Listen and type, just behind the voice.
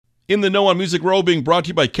In the Know on Music Row, being brought to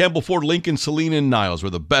you by Campbell Ford Lincoln, Saline and Niles, where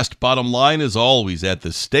the best bottom line is always at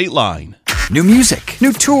the state line. New music,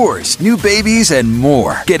 new tours, new babies, and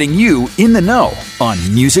more. Getting you in the know on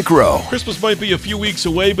Music Row. Christmas might be a few weeks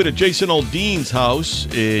away, but at Jason Aldean's house,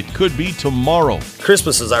 it could be tomorrow.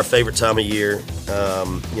 Christmas is our favorite time of year. A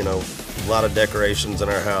lot of decorations in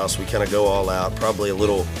our house. We kind of go all out, probably a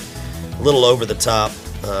little over the top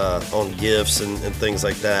on gifts and things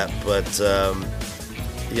like that. But,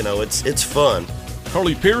 it's fun.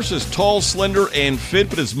 Carly Pierce is tall, slender, and fit,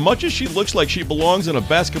 but as much as she looks like she belongs on a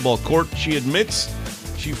basketball court, she admits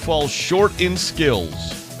she falls short in skills.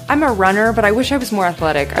 I'm a runner, but I wish I was more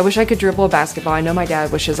athletic. I wish I could dribble a basketball. I know my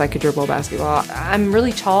dad wishes I could dribble a basketball. I'm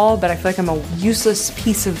really tall, but I feel like I'm a useless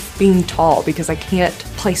piece of being tall because I can't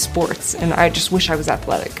play sports, and I just wish I was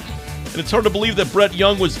athletic. And it's hard to believe that Brett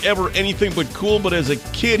Young was ever anything but cool, but as a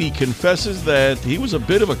kid, he confesses that he was a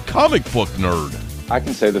bit of a comic book nerd. I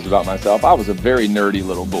can say this about myself. I was a very nerdy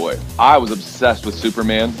little boy. I was obsessed with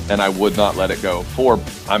Superman, and I would not let it go for,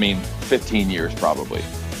 15 years probably.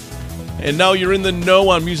 And now you're in the know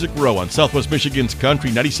on Music Row on Southwest Michigan's Country,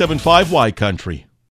 97.5 Y Country.